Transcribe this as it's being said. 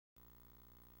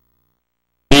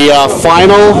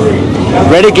final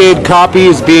Renegade copy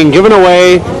is being given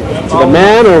away to the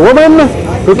man or woman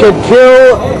who can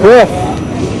kill Cliff.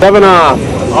 Devinoff.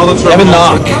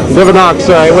 Devinoff,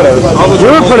 sorry, whatever.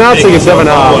 You were pronouncing it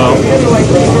Devinoff.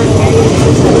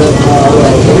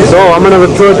 So I'm going to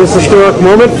record this historic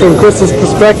moment from Chris's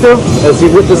perspective as he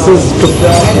witnesses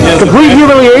complete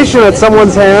humiliation at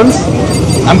someone's hands.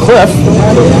 I'm Cliff.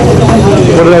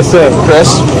 What did I say?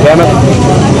 Chris. Damn it.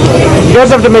 You guys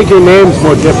have to make your names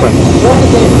more different.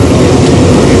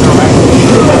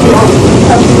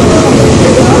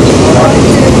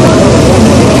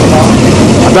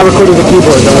 I'm not recording the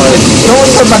keyboard, don't worry. No one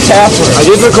said my password. I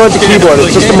did record the keyboard,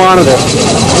 it's just a monitor.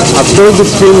 I've filled the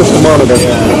screen with the monitor.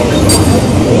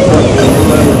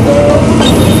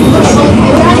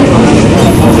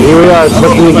 Here we are,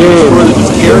 flipping the game.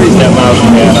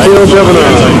 Field Governor.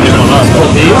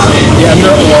 Yeah,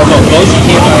 no, those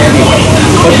came out.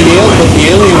 But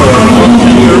the alien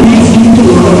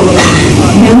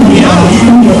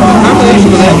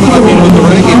combination of that, I mean, with the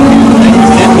Renegade,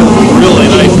 that feels really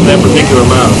nice in that particular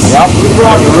amount. Yep.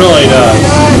 It really does.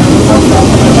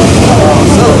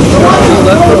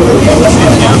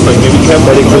 Maybe Kevin,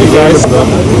 ready for you guys? I'll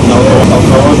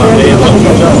go on my day.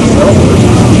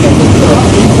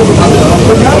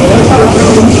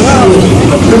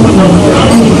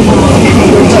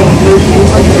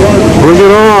 Bring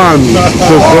it on,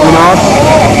 says Devinoff.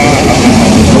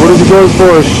 What is he going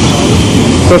for?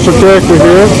 Special character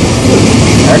here?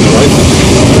 Actually.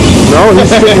 No, he's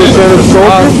sticking his hand in the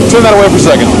soldier. Turn that away for a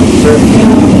second. Sure.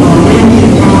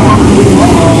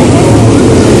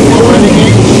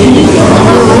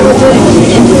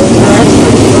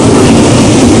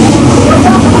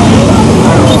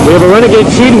 We have a Renegade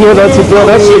cheat here that's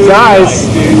actually dies.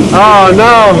 Oh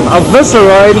no, a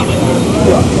Visceroid.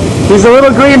 He's a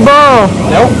little green ball.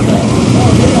 Nope.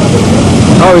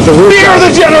 Oh, he's a roof. Fear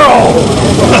the General!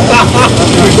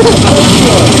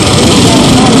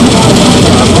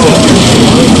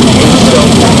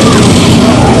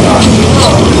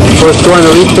 First going to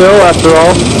refill after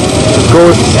all. The goal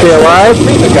is to stay alive.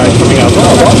 The guy's coming out.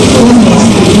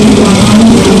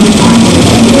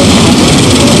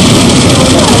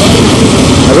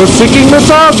 Are those seeking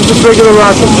missiles or just regular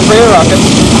rockets? Just regular rockets.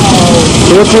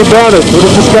 So what's the advantage? What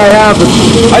does this guy have?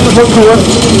 I just look cooler.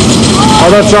 Oh,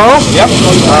 that's all? Yep.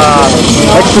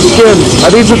 Extra skins.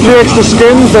 Are these the 3 extra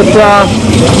skins that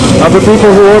of the people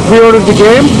who pre-ordered the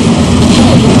game?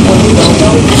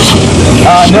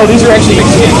 No, these are actually big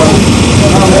skins.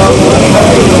 Oh God, what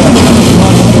are you?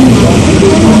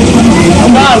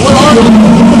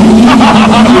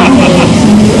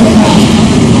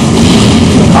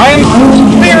 I am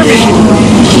fear me.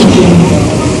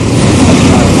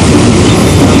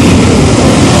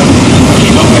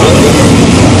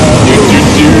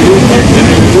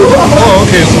 Oh,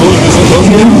 okay, so this is those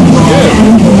games? Yeah.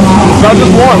 It's not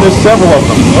just one, there's several of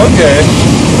them. Okay.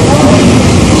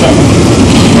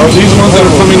 Are these ones that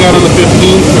are coming out on the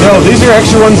 15th? No, these are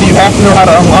extra ones that you have to know how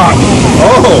to unlock.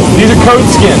 Oh. These are code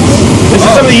skins. This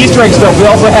is some of the Easter egg stuff. We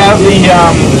also have the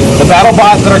battle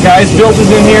bot that our guys built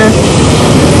is in here.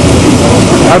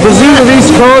 I presume that these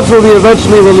codes will be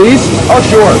eventually released. Oh,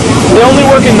 sure. They only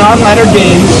work in non-laddered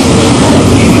games.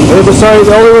 Sorry,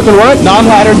 they only work in what?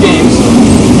 Non-laddered games.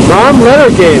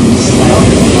 Non-letter games.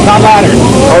 Non-laddered.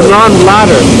 Oh,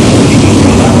 non-ladder.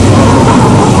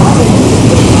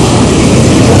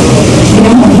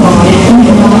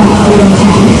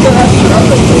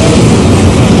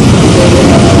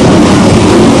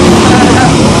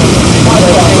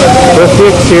 Chris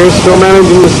Hicks here, still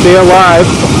managing to stay alive,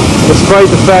 despite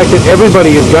the fact that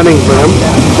everybody is gunning for him.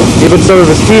 Even some of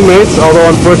his teammates, although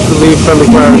unfortunately friendly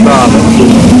fire is off.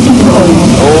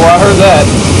 Oh, I heard that.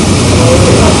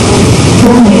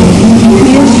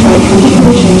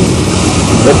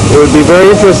 It would be very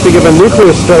interesting if a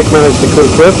nuclear strike managed to kill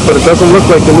Cliff, but it doesn't look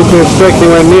like the nuclear strike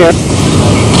anywhere near.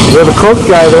 We have a cloaked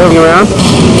guy there hanging around.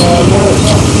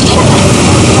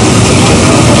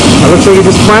 It looks like he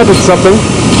just planted something.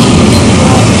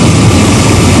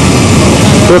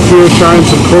 Cliff here trying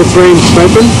some close range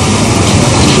sniping.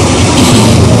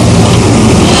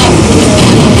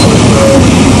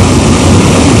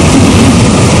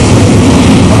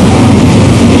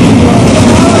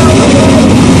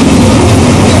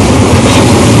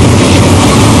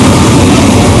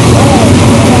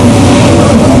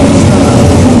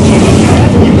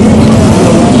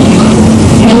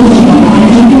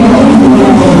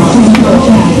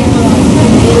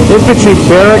 Infantry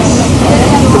barracks.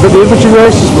 Is it the infantry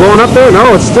barracks just blowing up there?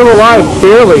 No, it's still alive,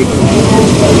 barely.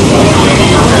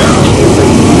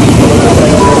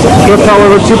 Cliff,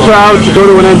 however, too proud to go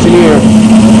to an engineer.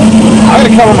 I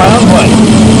gotta cover my own butt.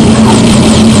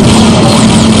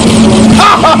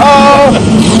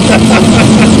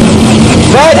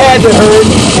 That had to hurt.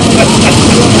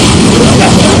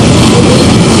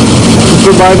 Just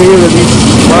remind me that these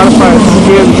modified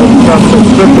skins and stuff that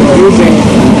Cliff is using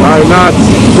are not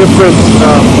different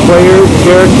player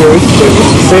characters. They're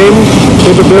just the same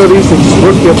capabilities, they just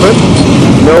look different.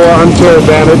 No unfair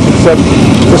advantage except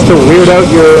just to weird out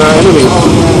your enemies.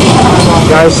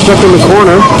 Guy's stuck in the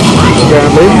corner,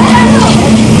 apparently.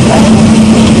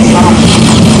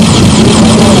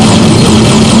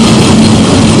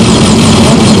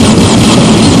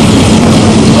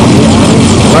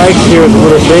 Mike here is a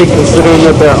little big considering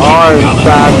that there are in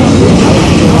fact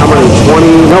how many?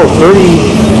 20? No, 30.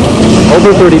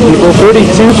 Over 30 people. 32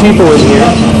 people in here.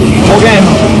 Full game.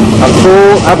 A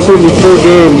full, absolutely full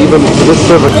game even for this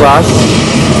server class.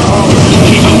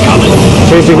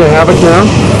 Changing to Havoc now.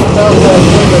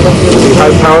 The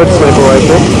high-powered sniper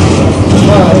rifle.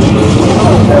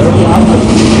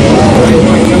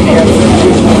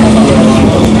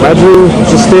 Imagine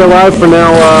just stay alive for now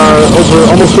over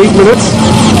almost 8 minutes.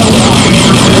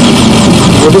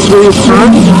 Will this be his turn?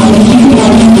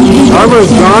 Armor is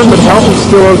gone, but health is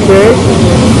still okay.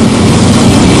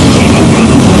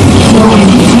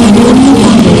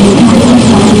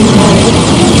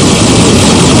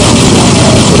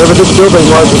 Whatever this building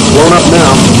was, it's blown up now.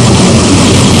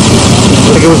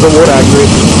 I think it was the wood actually.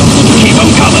 Keep them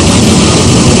coming.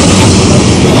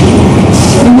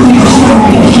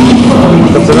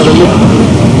 That's another loop.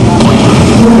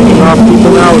 Picking off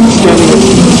people now, it's standing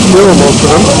still, most of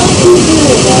them.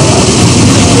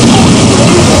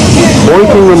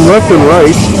 Boinking them left and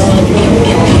right.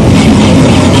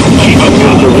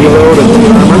 The reload and the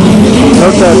armor.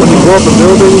 Note that when you go up a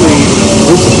building,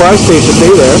 the supply station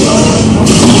stay there.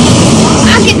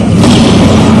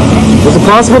 Was it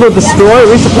possible to destroy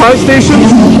resupply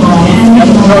stations? Yep,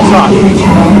 no it's not.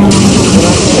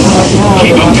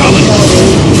 Keep them coming.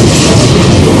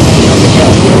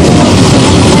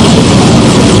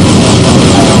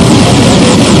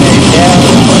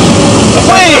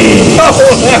 Wait!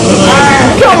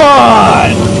 Come on!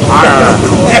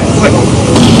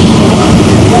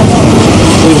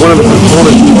 One of the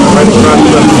components right in front of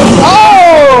them.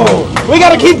 Oh! We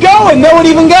gotta keep going! No one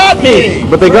even got me!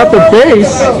 But they got the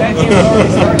base.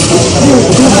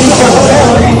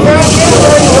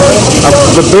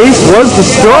 The base was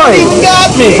destroyed. No one even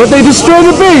got me! But they destroyed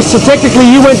the base, so technically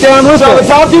you went down with So the it.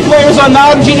 top two players on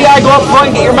Nod and GDI go up front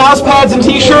and get your mouse pads and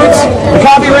t-shirts. The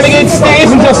copy Renegade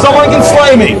stays until someone can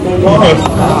slay me.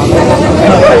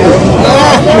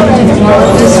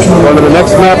 On to the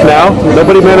next map now.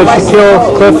 Nobody managed to kill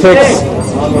Cliff Hicks.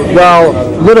 Well,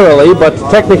 literally, but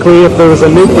technically if there was a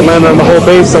nuke that landed on the whole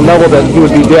base and leveled it, he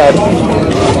would be dead.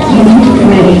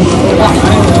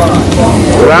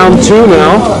 Round 2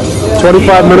 now.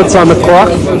 25 minutes on the clock.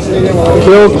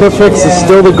 Kill Cliff Hicks is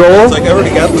still the goal.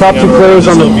 Top two players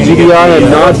on the GDI and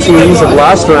Nod teams of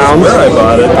last round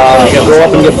go up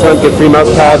and get free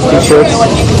mouse pads, t-shirts.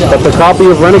 But the copy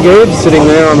of Renegade sitting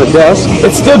there on the desk.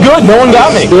 It's still good, no one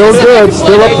got me. Still good,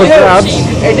 still up for grabs.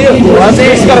 Hey dude, well, I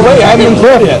gotta wait, I haven't even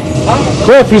Cliff yet.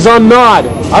 Cliff, he's on Nod.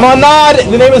 I'm on Nod,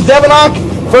 the name is Devonock.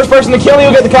 First person to kill you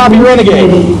will get the copy Renegade.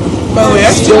 By the way,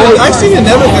 I seen a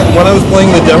demo when I was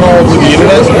playing the demo over the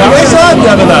internet. I saw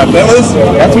Devonock.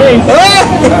 That's me.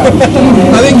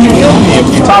 I think you killed me.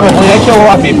 Probably, I kill a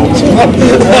lot of people.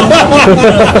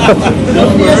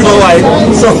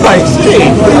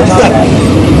 See.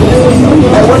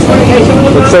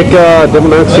 Looks like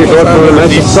Demonox here going for a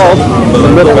nice assault in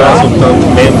the middle now.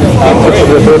 Switch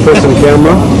to the third person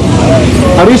camera.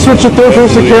 How do you switch to third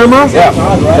person camera? Yeah.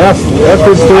 F is third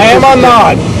person. I am on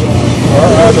Nod.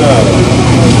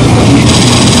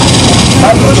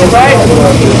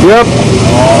 Yep.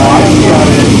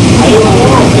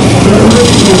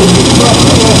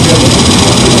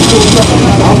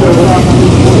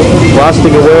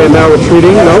 Blasting away and now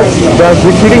retreating. No,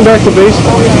 retreating back to base.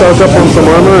 Stock up on some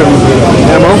armor and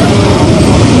ammo.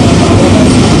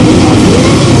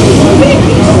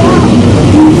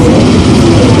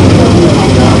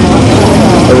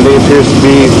 Everything appears to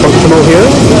be functional here.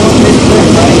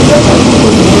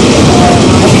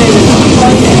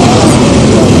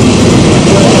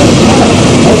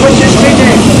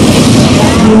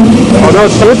 Oh no,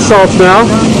 it's switch salts now.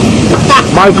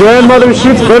 My grandmother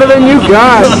shoots better than you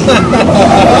guys.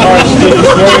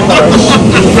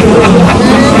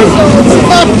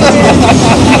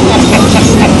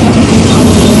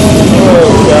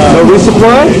 No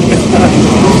resupply?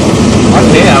 I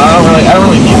don't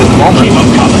really need it at the moment.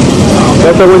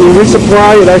 But that when you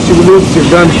resupply, it actually removes your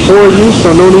gun for you,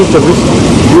 so no need to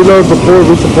reload before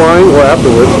resupplying, or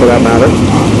afterwards for that matter.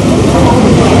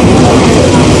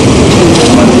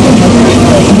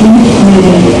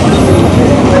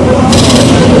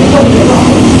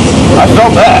 I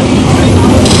felt that.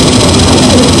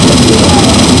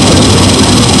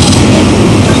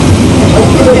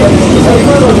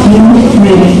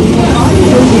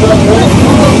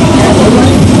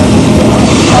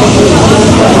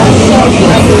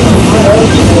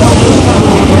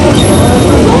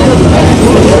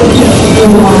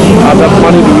 I've got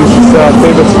money to use his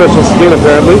favorite special skin,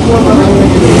 apparently.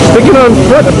 Sticking on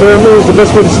foot, apparently, is the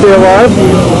best way to stay alive.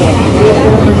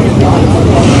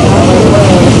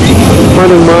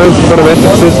 Finding mines in front of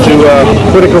entrances to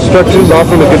critical structures,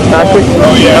 often a good tactic.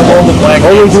 Oh yeah,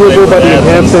 Only doable by the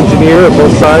enhanced engineer at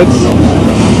both sides.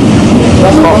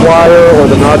 Hot wire or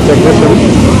the nod technician.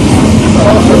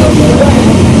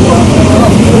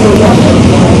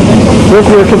 So if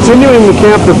you're continuing to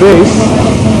camp the base,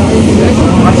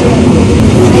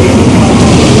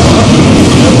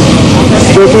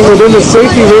 sticking within the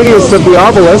safety radius of the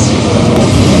obelisk,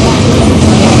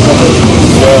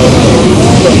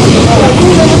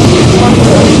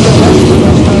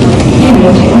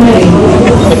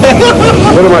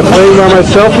 what am I playing by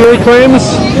myself here, he claims?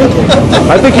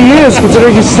 I think he is,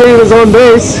 considering he's staying at his own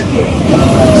base.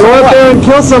 Go out there and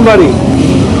kill somebody.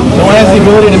 No one has the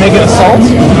ability to make an assault?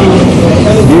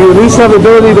 You at least have the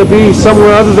ability to be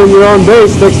somewhere other than your own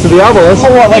base next to the obelisk.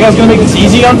 Oh, what, like I was going to make this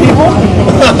easy on people?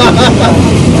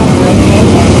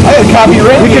 I had a copy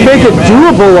Renegade. We can make it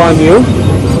doable on you.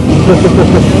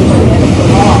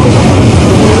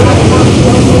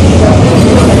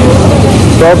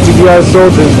 12 GDI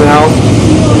soldiers now,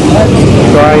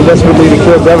 trying desperately to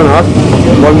kill Devonok.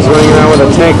 One's running around with a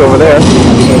tank over there.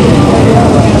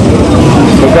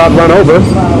 They got run over.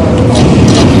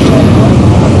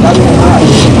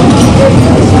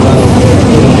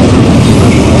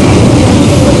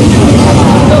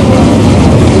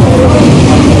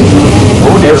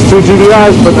 There's 2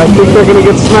 GDIs, but I think they're going to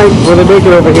get sniped when they make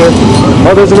it over here.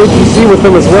 Oh, there's an APC with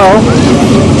them as well.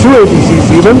 2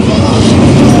 APCs even.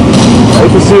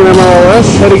 APC and MRLS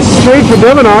heading straight for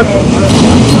Devonok.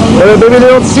 But maybe they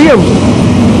don't see him.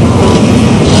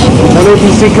 One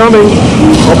APC coming.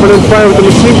 Opening fire with the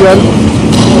machine gun.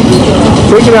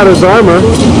 Taking out his armor.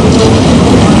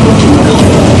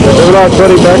 Devonok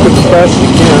running back as fast as he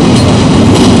can.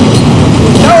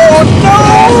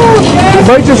 He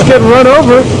might just get run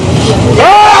over. Oh!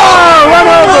 Run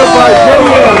over by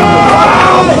Gideon!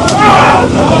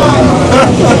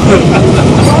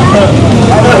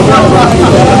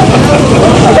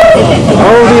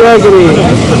 Oh, the agony.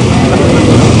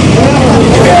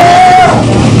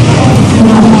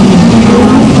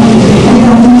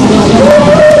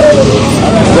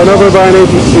 Run over by an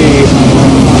APC.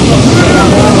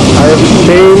 I have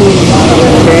changed,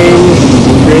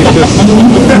 gracious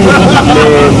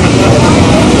name.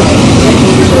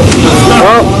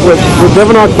 Well, with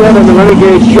Devonok dead and the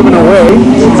Renegade driven away,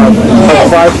 it's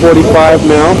 5:45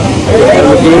 now, and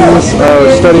the games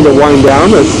are starting to wind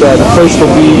down. As the place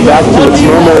will be back to its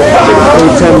normal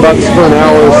 $10 for an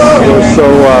hour or so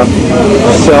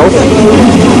south.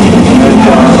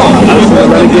 And the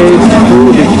Renegade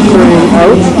will be clearing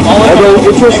out. Although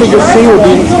interesting to see will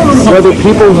be whether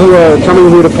people who are coming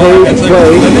here to play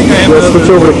will switch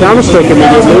over to Counter-Strike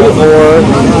immediately, or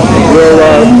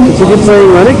will continue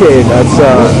playing Renegade. That's a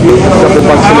couple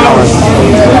bucks an hour.